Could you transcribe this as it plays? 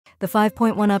The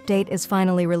 5.1 update is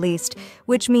finally released,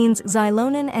 which means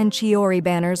Xilonen and Chiori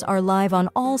banners are live on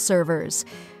all servers.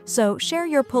 So share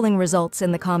your pulling results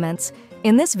in the comments.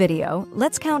 In this video,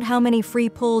 let's count how many free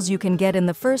pulls you can get in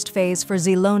the first phase for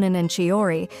Xilonen and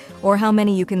Chiori, or how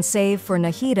many you can save for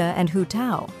Nahida and Hu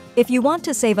Tao. If you want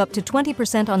to save up to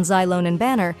 20% on Xilonen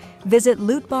banner, visit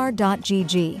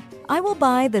lootbar.gg. I will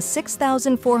buy the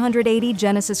 6,480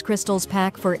 Genesis Crystals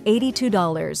pack for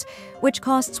 $82, which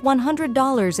costs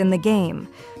 $100 in the game.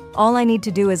 All I need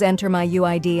to do is enter my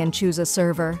UID and choose a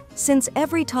server. Since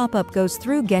every top-up goes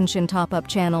through Genshin top-up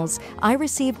channels, I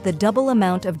received the double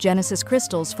amount of Genesis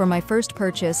Crystals for my first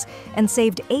purchase and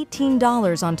saved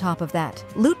 $18 on top of that.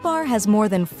 Lootbar has more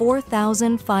than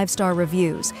 4,000 5-star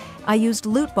reviews. I used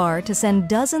Lootbar to send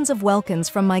dozens of welcomes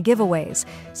from my giveaways,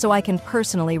 so I can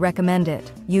personally recommend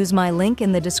it. Use my link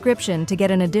in the description to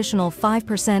get an additional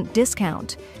 5%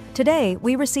 discount. Today,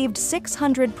 we received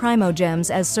 600 Primogems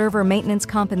as server maintenance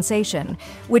compensation,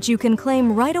 which you can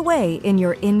claim right away in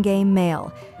your in-game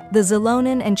mail. The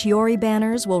Xilonen and Chiori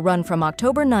banners will run from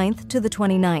October 9th to the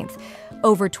 29th.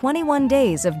 Over 21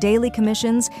 days of daily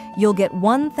commissions, you'll get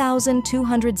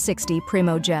 1,260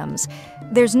 Primogems.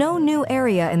 There's no new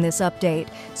area in this update,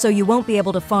 so you won't be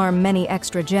able to farm many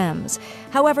extra gems.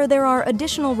 However, there are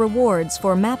additional rewards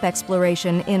for map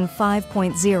exploration in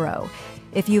 5.0.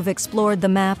 If you've explored the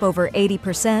map over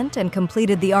 80% and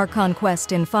completed the Archon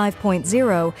Quest in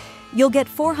 5.0, you'll get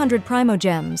 400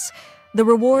 Primogems. The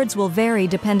rewards will vary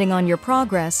depending on your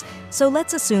progress, so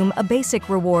let's assume a basic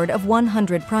reward of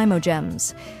 100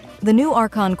 Primogems. The new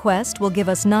Archon Quest will give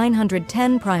us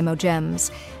 910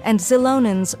 Primogems, and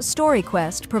Xilonen's Story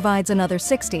Quest provides another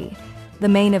 60. The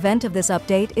main event of this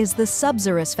update is the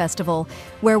Subzerus Festival,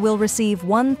 where we'll receive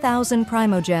 1,000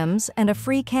 Primogems and a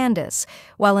free Candace,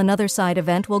 while another side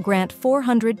event will grant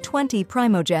 420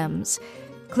 Primogems.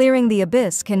 Clearing the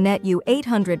Abyss can net you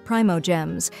 800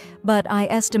 Primogems, but I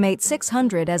estimate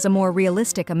 600 as a more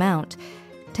realistic amount.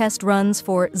 Test runs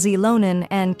for Xilonen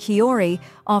and Chiori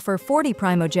offer 40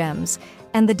 Primogems,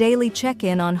 and the daily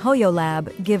check-in on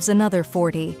HoYoLab gives another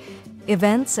 40.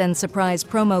 Events and surprise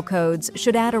promo codes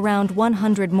should add around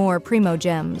 100 more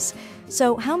Primogems.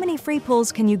 So how many free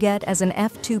pulls can you get as an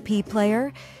F2P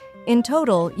player? In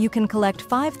total, you can collect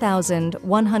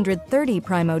 5,130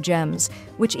 Primogems,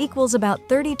 which equals about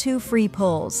 32 free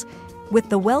pulls. With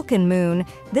the Welkin Moon,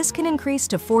 this can increase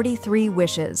to 43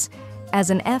 wishes.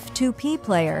 As an F2P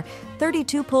player,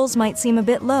 32 pulls might seem a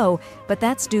bit low, but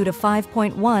that's due to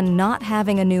 5.1 not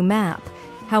having a new map.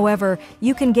 However,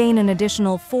 you can gain an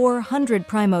additional 400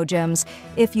 Primogems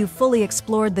if you fully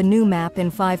explored the new map in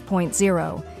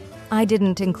 5.0. I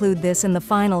didn't include this in the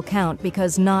final count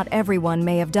because not everyone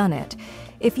may have done it.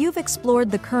 If you've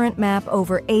explored the current map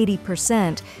over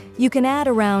 80%, you can add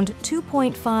around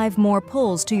 2.5 more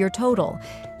pulls to your total.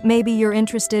 Maybe you're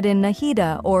interested in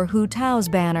Nahida or Hu Tao's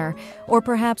banner, or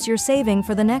perhaps you're saving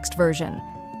for the next version.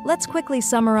 Let's quickly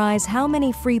summarize how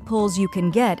many free pulls you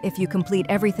can get if you complete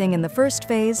everything in the first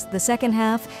phase, the second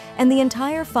half, and the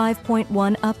entire 5.1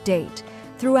 update.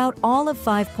 Throughout all of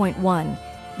 5.1,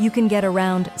 you can get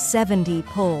around 70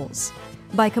 pulls.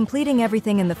 By completing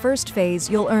everything in the first phase,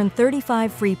 you'll earn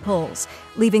 35 free pulls,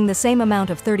 leaving the same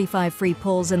amount of 35 free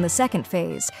pulls in the second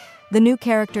phase. The new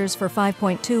characters for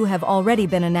 5.2 have already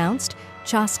been announced,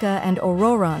 Chaska and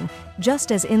Auroron,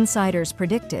 just as insiders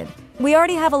predicted. We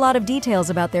already have a lot of details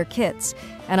about their kits,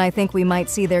 and I think we might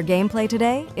see their gameplay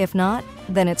today. If not,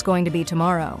 then it's going to be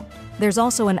tomorrow. There's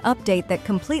also an update that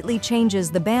completely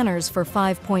changes the banners for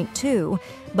 5.2,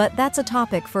 but that's a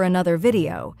topic for another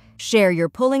video. Share your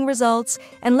pulling results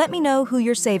and let me know who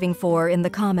you're saving for in the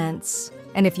comments.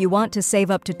 And if you want to save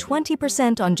up to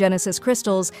 20% on Genesis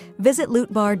Crystals, visit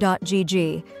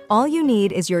lootbar.gg. All you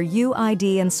need is your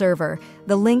UID and server.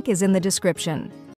 The link is in the description.